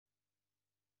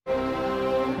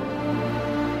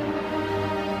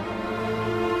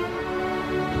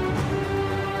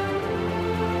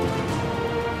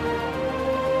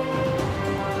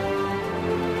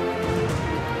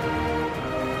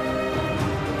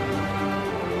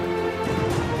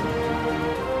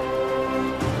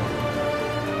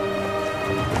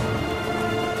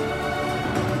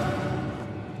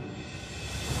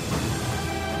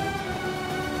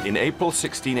In April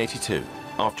 1682,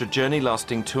 after a journey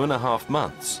lasting 2.5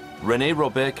 months, René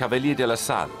Robert Cavelier de la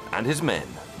Salle and his men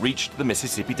reached the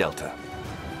Mississippi Delta.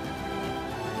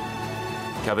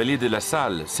 Cavelier de la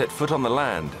Salle set foot on the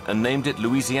land and named it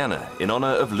Louisiana in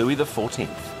honor of Louis XIV.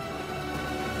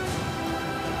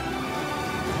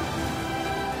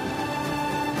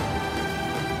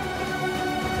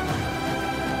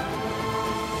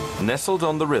 Nestled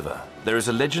on the river, there is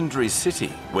a legendary city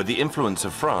where the influence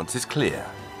of France is clear: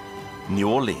 New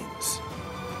Orleans.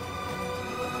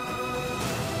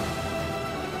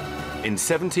 In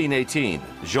 1718,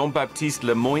 Jean-Baptiste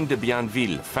Le Moyne de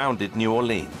Bienville founded New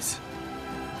Orleans.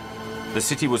 The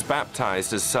city was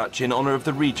baptized as such in honor of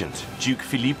the regent, Duke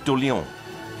Philippe d'Orléans.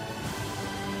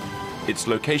 Its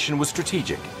location was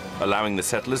strategic, allowing the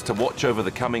settlers to watch over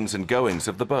the comings and goings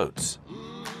of the boats.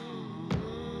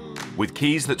 With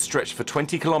quays that stretch for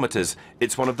 20 kilometers,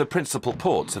 it's one of the principal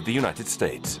ports of the United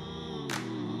States.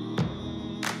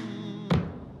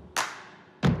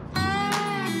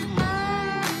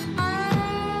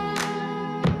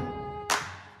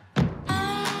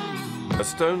 A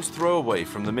stone's throw away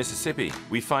from the Mississippi,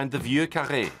 we find the Vieux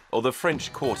Carré, or the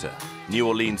French Quarter, New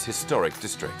Orleans' historic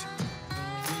district.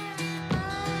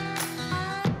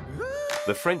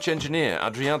 The French engineer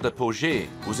Adrien de Pourget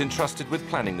was entrusted with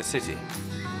planning the city.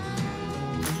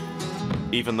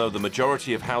 Even though the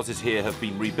majority of houses here have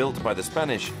been rebuilt by the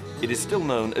Spanish, it is still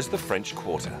known as the French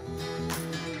Quarter.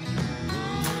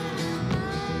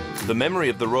 The memory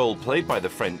of the role played by the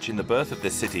French in the birth of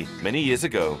this city many years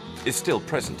ago is still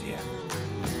present here.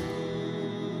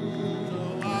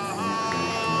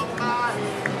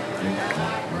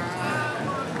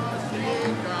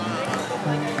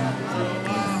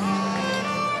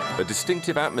 A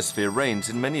distinctive atmosphere reigns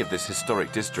in many of this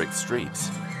historic district's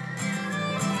streets.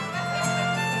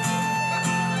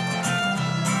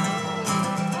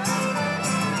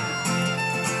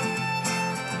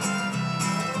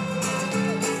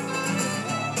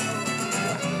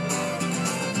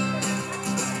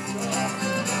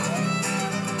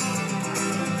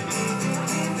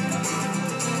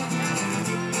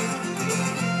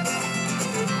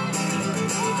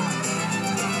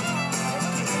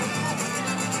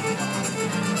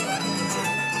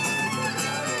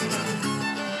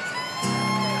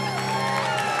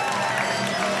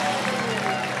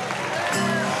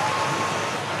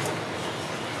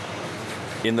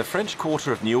 In the French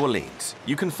Quarter of New Orleans,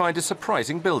 you can find a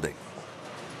surprising building.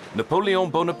 Napoleon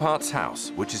Bonaparte's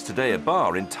house, which is today a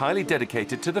bar entirely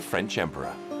dedicated to the French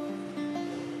Emperor.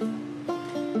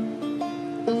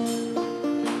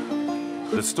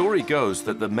 The story goes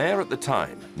that the mayor at the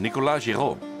time, Nicolas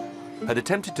Giraud, had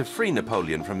attempted to free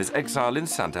Napoleon from his exile in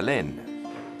Sainte-Hélène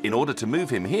in order to move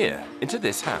him here into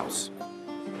this house.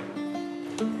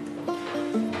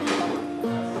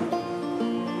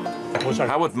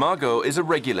 Howard Margot is a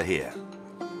regular here.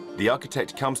 The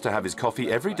architect comes to have his coffee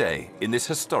every day in this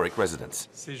historic residence.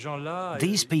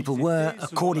 These people were,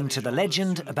 according to the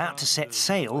legend, about to set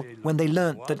sail when they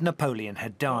learnt that Napoleon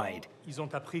had died.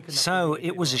 So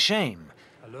it was a shame,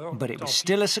 but it was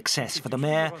still a success for the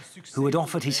mayor, who had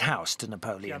offered his house to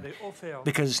Napoleon,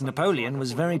 because Napoleon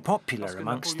was very popular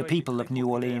amongst the people of New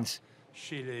Orleans.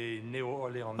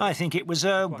 I think it was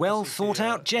a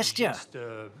well-thought-out gesture.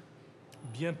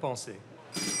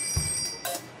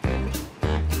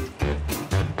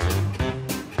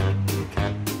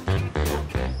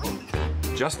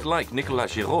 Just like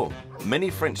Nicolas Giraud, many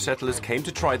French settlers came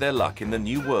to try their luck in the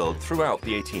New World throughout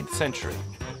the 18th century.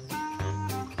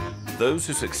 Those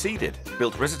who succeeded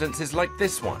built residences like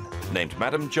this one, named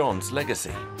Madame John's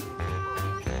Legacy.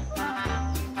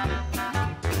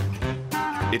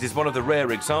 It is one of the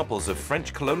rare examples of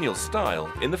French colonial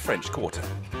style in the French Quarter.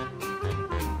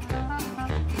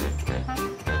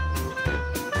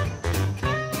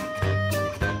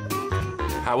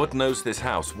 Howard knows this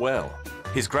house well.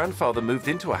 His grandfather moved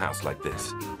into a house like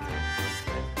this.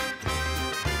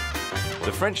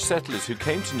 The French settlers who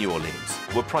came to New Orleans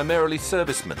were primarily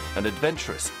servicemen and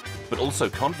adventurers, but also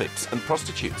convicts and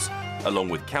prostitutes, along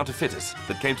with counterfeiters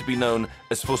that came to be known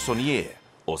as fauçonniers,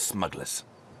 or smugglers.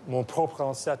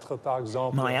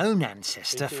 My own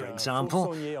ancestor, for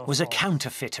example, was a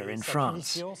counterfeiter in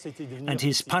France, and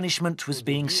his punishment was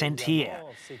being sent here.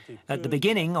 At the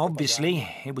beginning, obviously,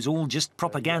 it was all just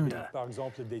propaganda.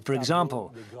 For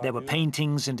example, there were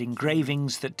paintings and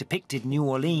engravings that depicted New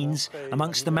Orleans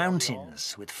amongst the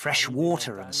mountains, with fresh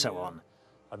water and so on.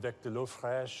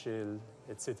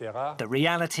 The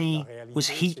reality was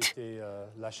heat,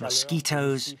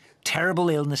 mosquitoes, terrible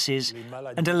illnesses,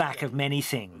 and a lack of many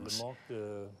things.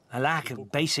 A lack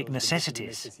of basic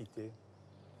necessities.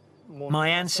 My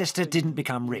ancestor didn't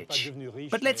become rich,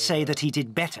 but let's say that he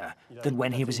did better than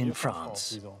when he was in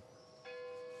France.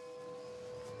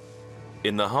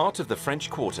 In the heart of the French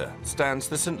Quarter stands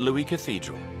the St Louis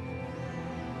Cathedral.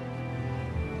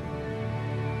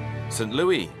 St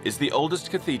Louis is the oldest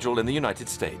cathedral in the United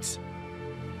States.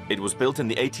 It was built in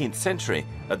the 18th century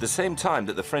at the same time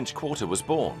that the French Quarter was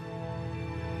born.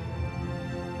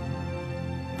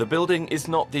 The building is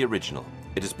not the original.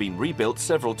 It has been rebuilt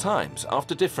several times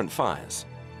after different fires.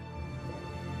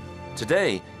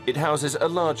 Today, it houses a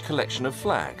large collection of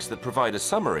flags that provide a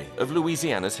summary of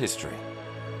Louisiana's history.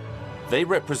 They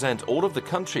represent all of the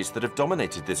countries that have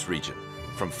dominated this region,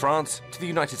 from France to the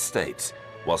United States,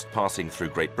 whilst passing through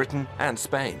Great Britain and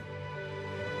Spain.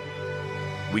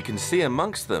 We can see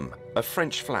amongst them a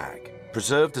French flag,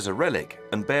 preserved as a relic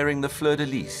and bearing the fleur de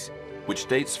lis, which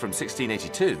dates from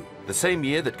 1682, the same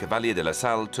year that Cavalier de la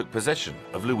Salle took possession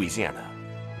of Louisiana.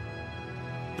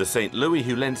 The St. Louis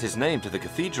who lends his name to the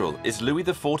cathedral is Louis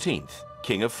XIV,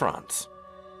 King of France.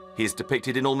 He is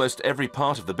depicted in almost every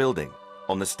part of the building,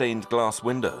 on the stained glass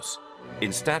windows,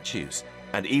 in statues,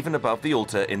 and even above the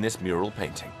altar in this mural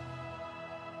painting.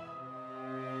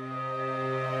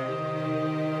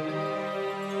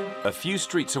 A few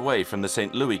streets away from the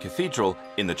St. Louis Cathedral,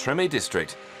 in the Treme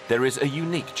district, there is a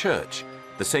unique church,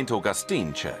 the St.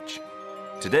 Augustine Church.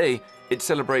 Today, it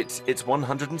celebrates its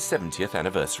 170th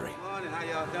anniversary. Morning, how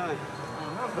y'all doing?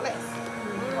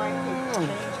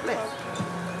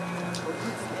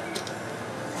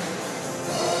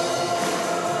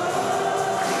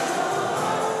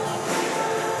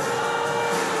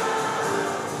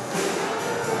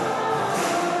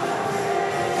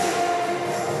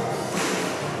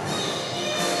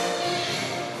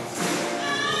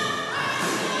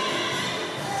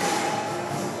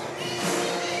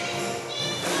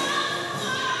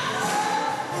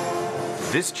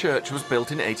 This church was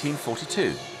built in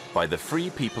 1842 by the free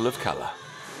people of color.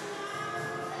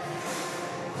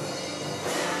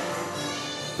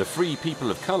 The free people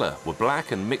of color were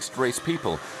black and mixed race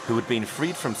people who had been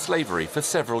freed from slavery for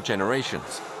several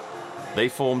generations. They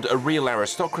formed a real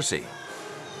aristocracy.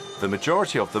 The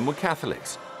majority of them were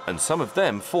Catholics, and some of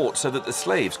them fought so that the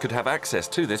slaves could have access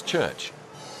to this church.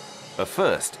 A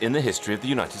first in the history of the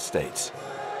United States.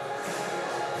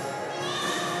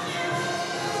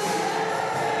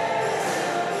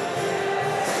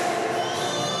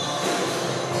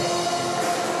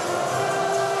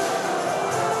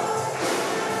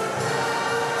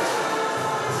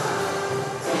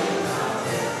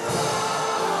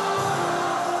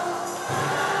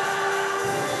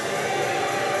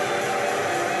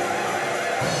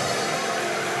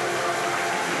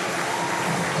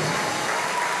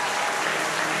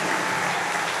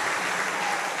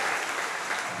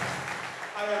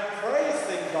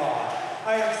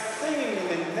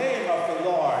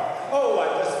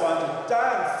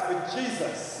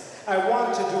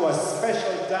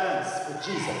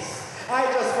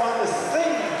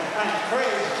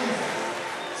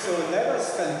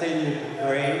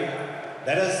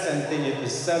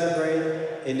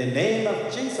 In the name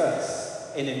of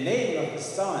Jesus, in the name of the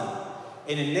Son,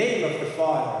 in the name of the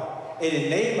Father, in the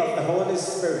name of the Holy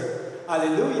Spirit.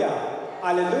 Hallelujah,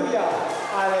 hallelujah,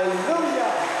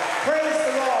 hallelujah. Praise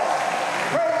the Lord,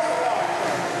 praise the Lord.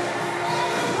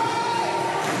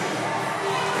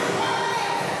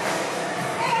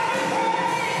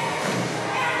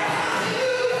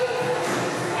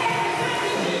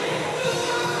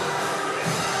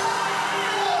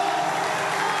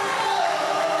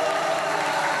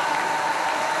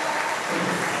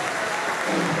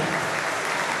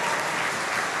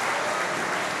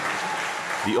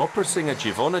 The opera singer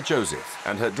Giovanna Joseph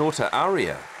and her daughter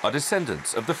Aria are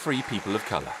descendants of the free people of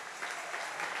color.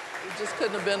 It just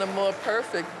couldn't have been a more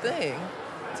perfect thing.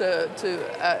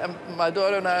 My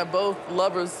daughter and I are both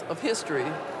lovers of history,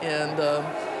 and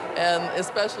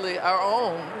especially our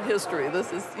own history.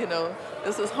 This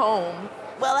is home.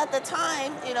 Well, at the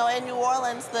time, in New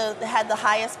Orleans, had the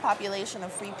highest population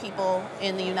of free people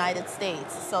in the United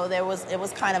States. So it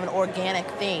was kind of an organic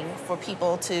thing for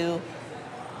people to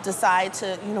decide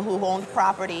to, who owned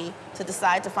property, to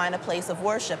decide to find a place of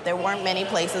worship. There weren't many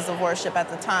places of worship at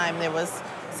the time. There was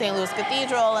St. Louis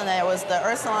Cathedral, and there was the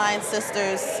Ursuline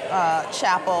Sisters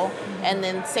Chapel, and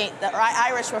then the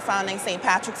Irish were founding St.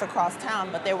 Patrick's across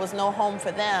town, but there was no home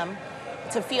for them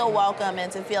to feel welcome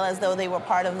and to feel as though they were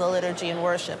part of the liturgy and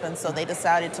worship. And so they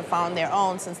decided to found their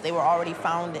own, since they were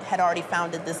had already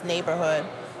founded this neighborhood,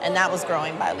 and that was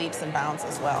growing by leaps and bounds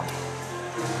as well.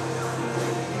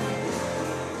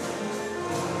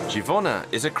 Giovanna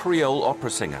is a Creole opera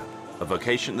singer, a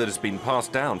vocation that has been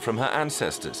passed down from her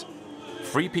ancestors.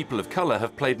 free people of color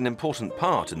have played an important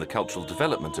part in the cultural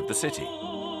development of the city.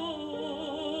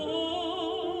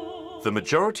 The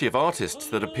majority of artists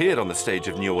that appeared on the stage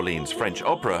of New Orleans French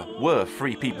opera were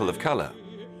free people of color.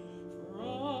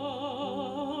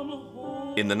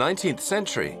 In the 19th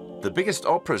century, the biggest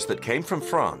operas that came from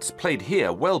France played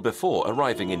here well before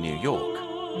arriving in New York.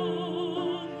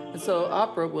 So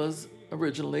opera was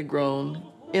originally grown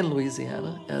in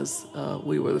Louisiana, as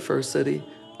we were the first city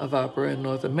of opera in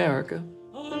North America.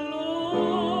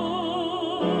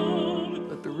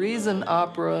 But the reason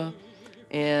opera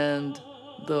and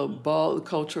the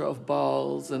culture of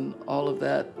balls and all of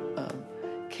that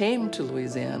came to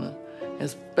Louisiana,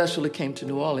 especially came to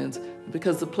New Orleans,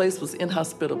 because the place was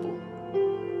inhospitable.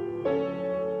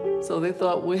 So they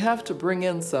thought, we have to bring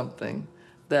in something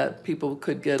that people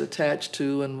could get attached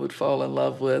to and would fall in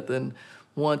love with and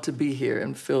want to be here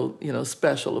and feel,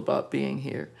 special about being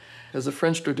here. Because the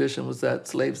French tradition was that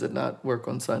slaves did not work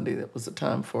on Sunday. That was a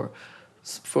time for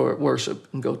worship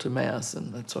and go to Mass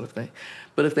and that sort of thing.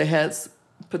 But if they had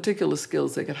particular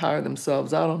skills, they could hire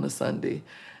themselves out on a Sunday,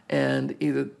 and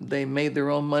either they made their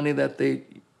own money that they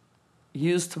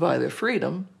used to buy their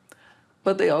freedom,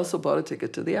 but they also bought a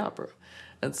ticket to the opera.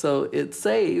 And so it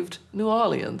saved New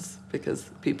Orleans because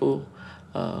people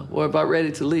were about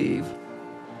ready to leave.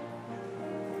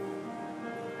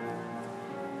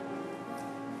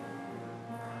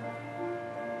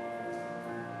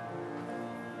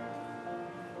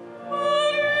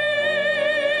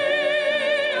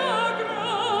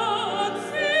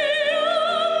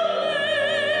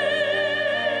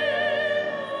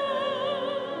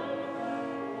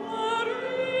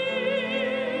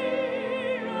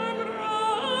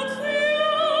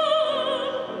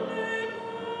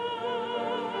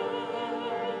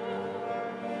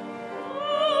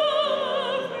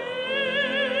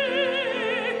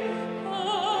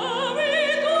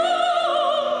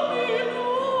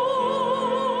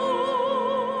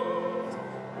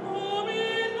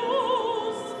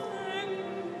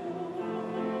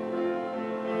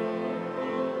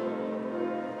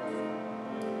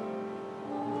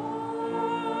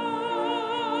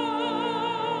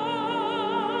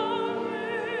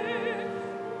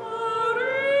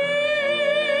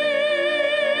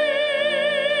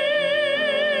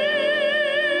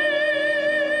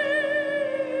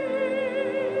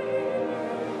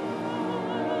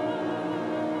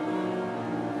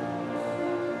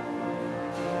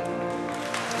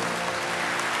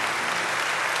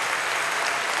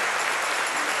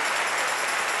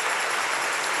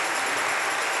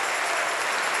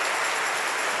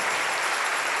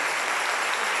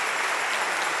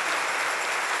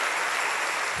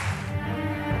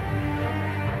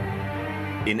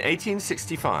 In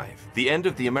 1865, the end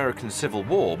of the American Civil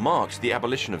War marked the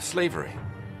abolition of slavery.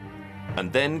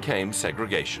 And then came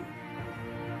segregation.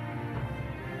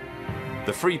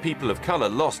 The free people of color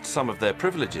lost some of their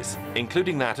privileges,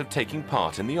 including that of taking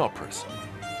part in the operas.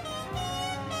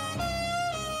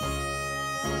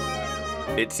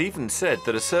 It's even said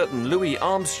that a certain Louis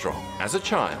Armstrong, as a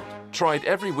child, tried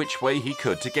every which way he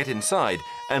could to get inside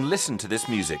and listen to this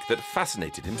music that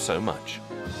fascinated him so much.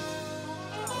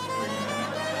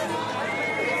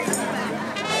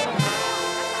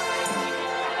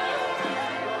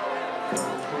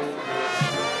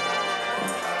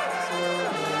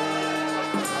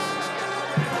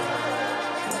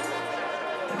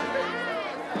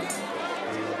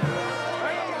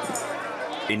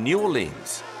 In New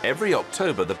Orleans, every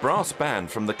October, the brass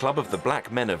band from the Club of the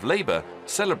Black Men of Labor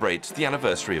celebrates the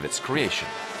anniversary of its creation.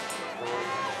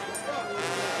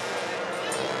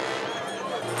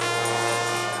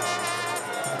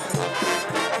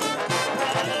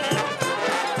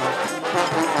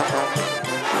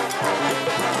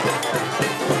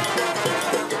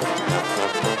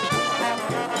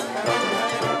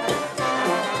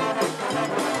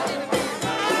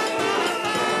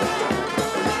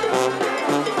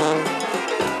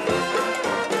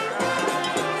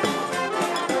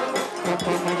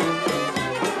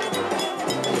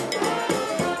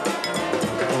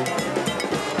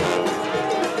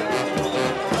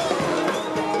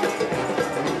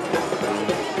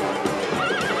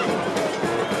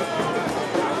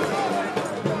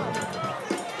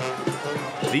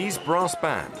 These brass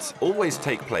bands always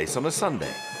take place on a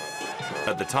Sunday.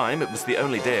 At the time, it was the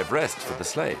only day of rest for the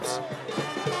slaves.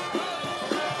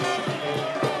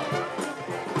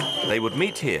 They would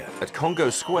meet here at Congo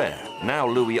Square, now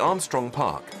Louis Armstrong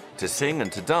Park, to sing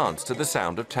and to dance to the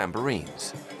sound of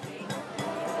tambourines.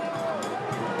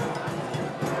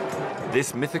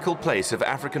 This mythical place of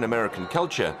African American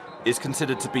culture is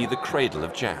considered to be the cradle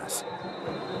of jazz.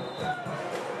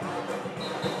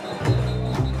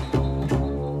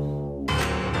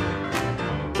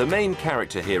 The main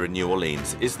character here in New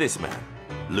Orleans is this man,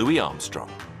 Louis Armstrong.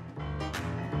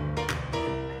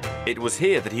 It was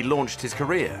here that he launched his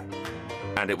career,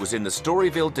 and it was in the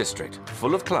Storyville district,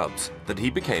 full of clubs, that he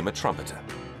became a trumpeter.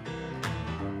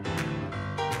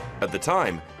 At the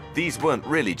time, these weren't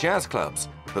really jazz clubs,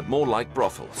 but more like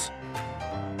brothels.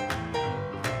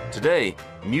 Today,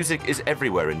 music is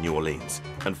everywhere in New Orleans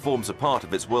and forms a part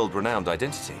of its world-renowned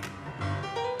identity.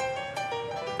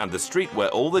 And the street where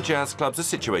all the jazz clubs are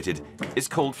situated is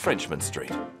called Frenchman Street.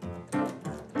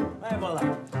 Et voilà.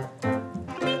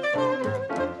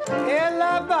 Et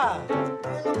là-bas.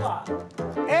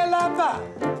 Et là-bas.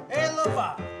 Et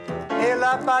là-bas. Et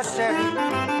là-bas, chérie.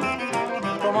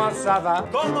 Comment ça va?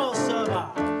 Comment ça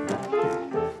va?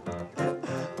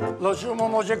 Le jour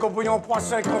où j'ai coupé un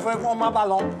poisson qu'on fait pour ma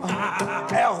ballon.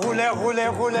 Et rouler, rouler,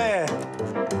 rouler.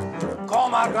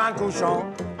 Comme un grand cochon.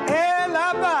 Et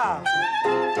là-bas.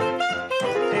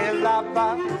 Et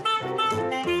là-bas.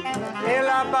 Et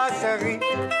là-bas, chérie.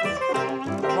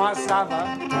 Moi, ça va.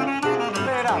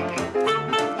 Et là.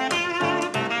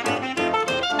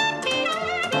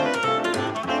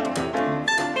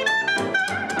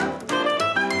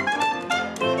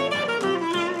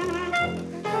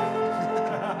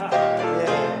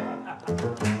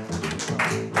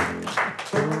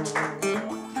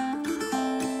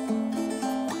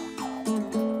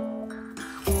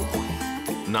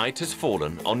 Night has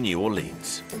fallen on New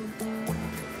Orleans.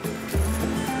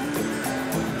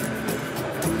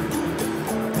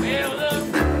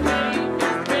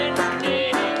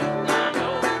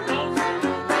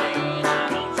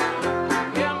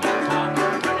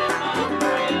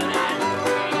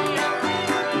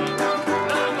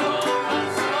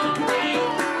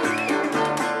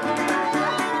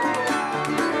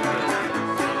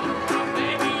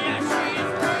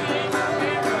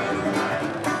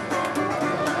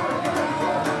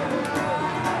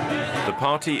 The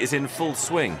party is in full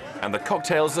swing and the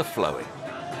cocktails are flowing.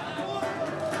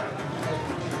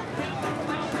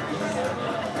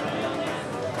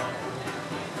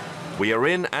 We are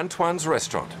in Antoine's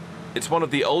restaurant. It's one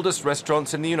of the oldest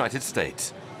restaurants in the United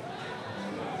States.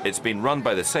 It's been run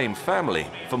by the same family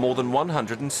for more than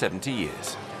 170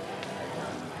 years.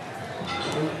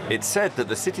 It's said that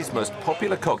the city's most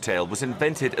popular cocktail was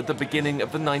invented at the beginning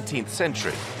of the 19th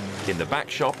century in the back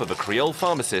shop of a Creole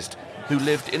pharmacist who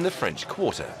lived in the French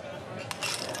Quarter.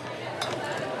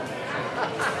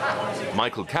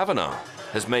 Michael Kavanagh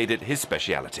has made it his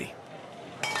speciality.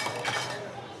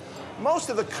 Most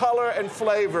of the color and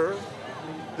flavor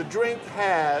the drink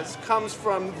has comes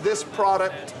from this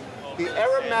product, the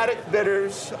aromatic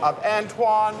bitters of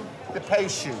Antoine de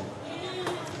Péchu.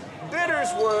 Bitters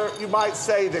were, you might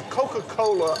say, the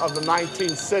Coca-Cola of the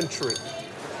 19th century.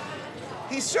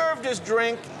 He served his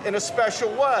drink in a special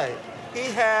way. He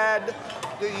had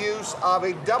the use of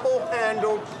a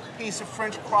double-handled piece of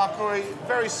French crockery,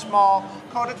 very small,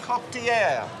 called a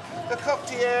coquetière. The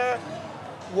coquetière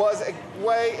was a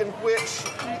way in which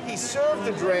he served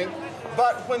the drink,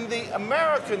 but when the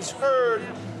Americans heard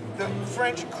the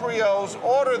French Creoles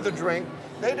order the drink,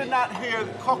 they did not hear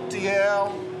the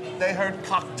cocktail, they heard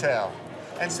cocktail.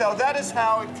 And so that is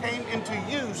how it came into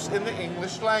use in the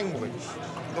English language.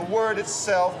 The word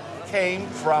itself came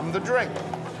from the drink.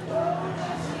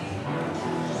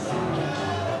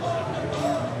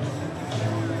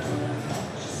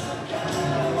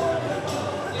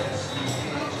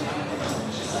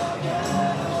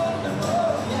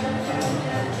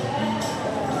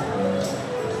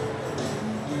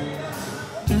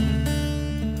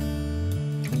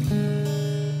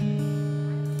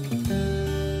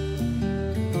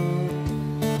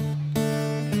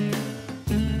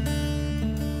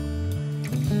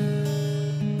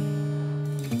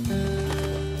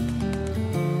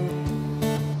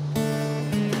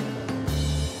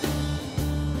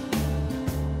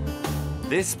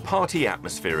 This party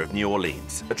atmosphere of New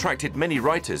Orleans attracted many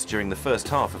writers during the first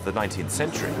half of the 19th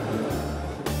century.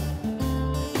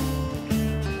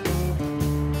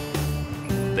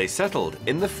 They settled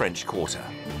in the French Quarter.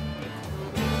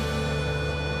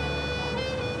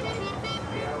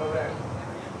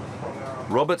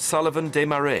 Robert Sullivan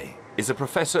Desmarais is a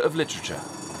professor of literature.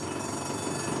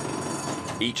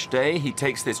 Each day he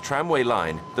takes this tramway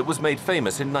line that was made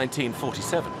famous in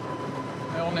 1947.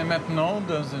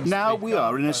 Now we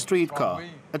are in a streetcar,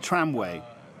 a tramway,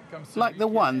 like the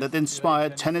one that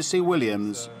inspired Tennessee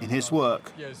Williams in his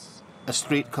work, A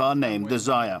Streetcar Named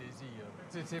Desire.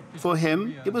 For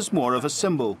him, it was more of a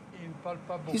symbol.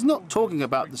 He's not talking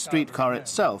about the streetcar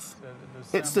itself.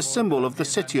 It's the symbol of the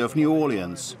city of New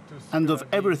Orleans and of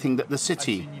everything that the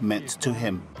city meant to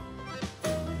him.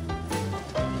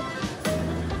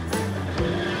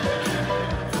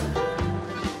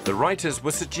 writers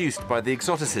were seduced by the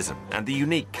exoticism and the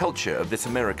unique culture of this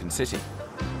American city.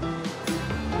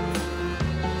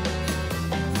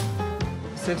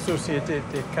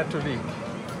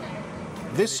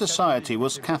 This society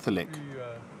was Catholic,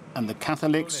 and the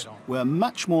Catholics were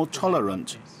much more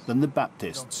tolerant than the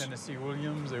Baptists.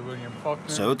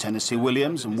 So Tennessee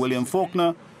Williams and William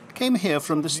Faulkner came here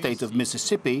from the state of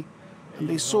Mississippi, and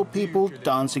they saw people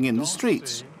dancing in the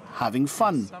streets, having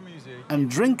fun, and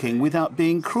drinking without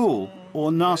being cruel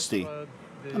or nasty.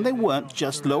 And they weren't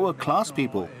just lower-class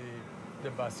people.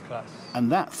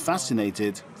 And that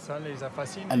fascinated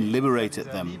and liberated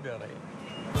them.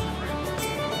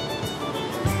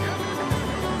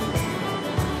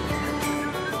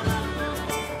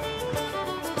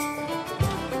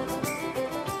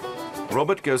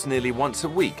 Robert goes nearly once a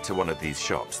week to one of these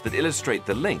shops that illustrate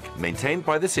the link maintained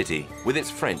by the city with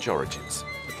its French origins.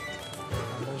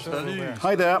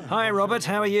 Hi there. Hi, Robert.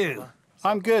 How are you?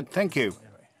 I'm good, thank you.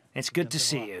 It's good to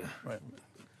see you.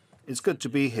 It's good to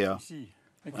be here.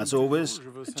 As always,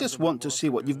 I just want to see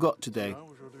what you've got today.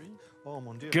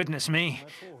 Goodness me,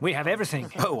 we have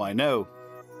everything. Oh, I know.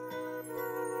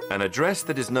 An address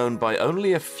that is known by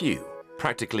only a few,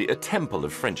 practically a temple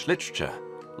of French literature,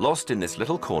 lost in this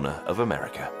little corner of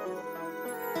America.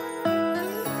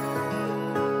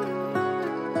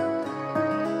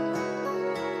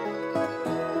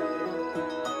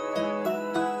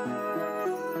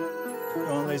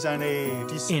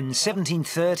 In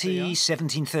 1730,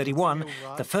 1731,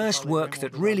 the first work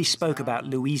that really spoke about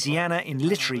Louisiana in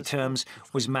literary terms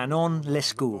was Manon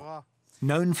Lescaut,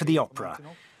 known for the opera.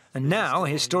 And now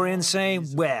historians say,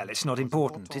 well, it's not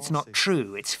important, it's not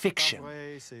true, it's fiction.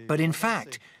 But in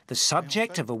fact, the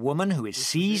subject of a woman who is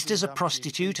seized as a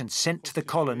prostitute and sent to the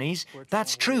colonies,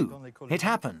 that's true. It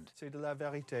happened.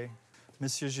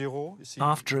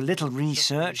 After a little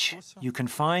research, you can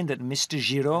find that Mr.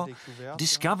 Giraud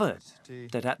discovered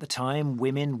that at the time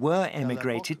women were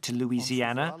emigrated to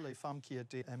Louisiana,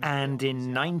 and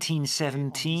in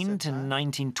 1917 to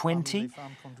 1920,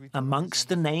 amongst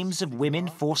the names of women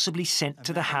forcibly sent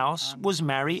to the house was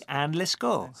Marie Anne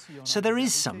Lescaut. So there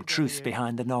is some truth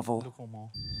behind the novel.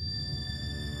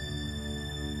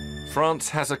 France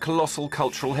has a colossal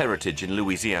cultural heritage in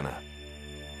Louisiana,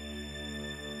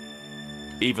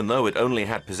 even though it only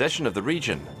had possession of the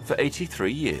region for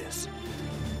 83 years.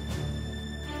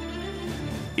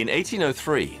 In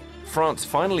 1803, France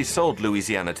finally sold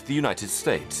Louisiana to the United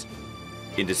States.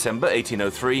 In December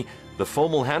 1803, the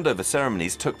formal handover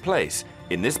ceremonies took place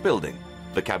in this building,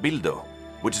 the Cabildo,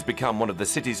 which has become one of the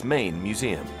city's main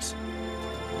museums.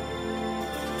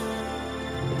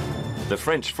 The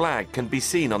French flag can be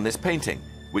seen on this painting,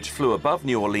 which flew above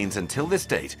New Orleans until this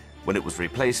date, when it was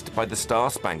replaced by the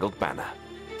Star-Spangled Banner.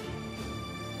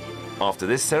 After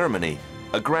this ceremony,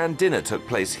 a grand dinner took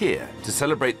place here to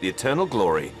celebrate the eternal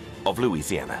glory of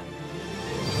Louisiana.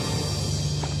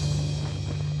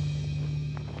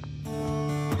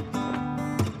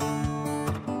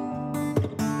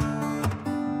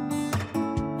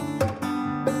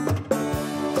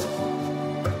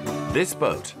 This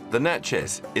boat, the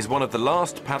Natchez, is one of the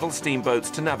last paddle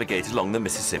steamboats to navigate along the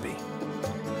Mississippi.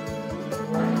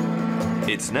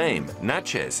 Its name,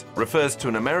 Natchez, refers to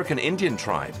an American Indian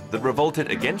tribe that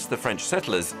revolted against the French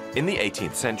settlers in the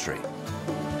 18th century.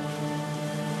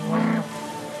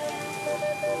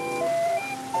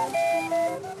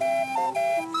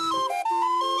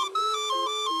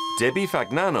 Debbie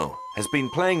Fagnano has been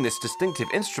playing this distinctive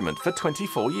instrument for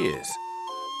 24 years.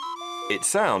 Its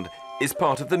sound is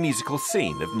part of the musical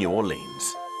scene of New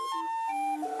Orleans.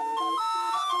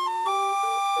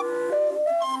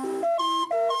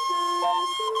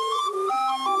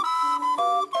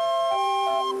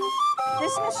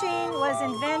 This machine was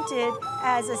invented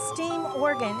as a steam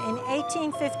organ in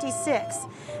 1856,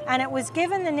 and it was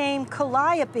given the name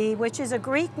calliope, which is a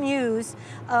Greek muse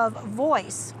of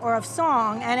voice or of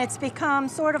song, and it's become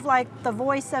sort of like the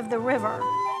voice of the river.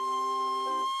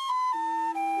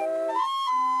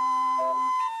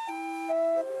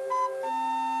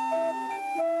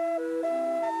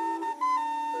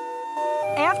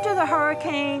 After the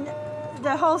hurricane,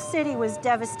 the whole city was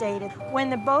devastated. When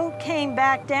the boat came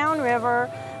back downriver,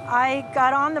 I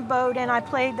got on the boat and I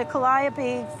played the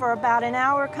calliope for about an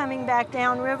hour coming back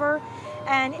downriver.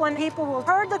 And when people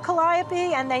heard the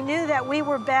calliope and they knew that we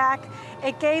were back,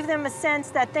 it gave them a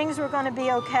sense that things were going to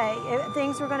be okay.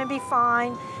 Things were going to be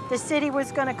fine. The city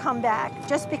was going to come back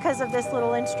just because of this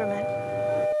little instrument.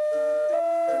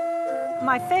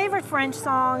 My favorite French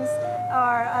songs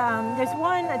are, there's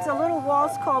one, it's a little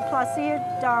waltz called Plaisir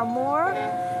d'amour,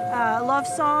 love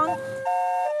song.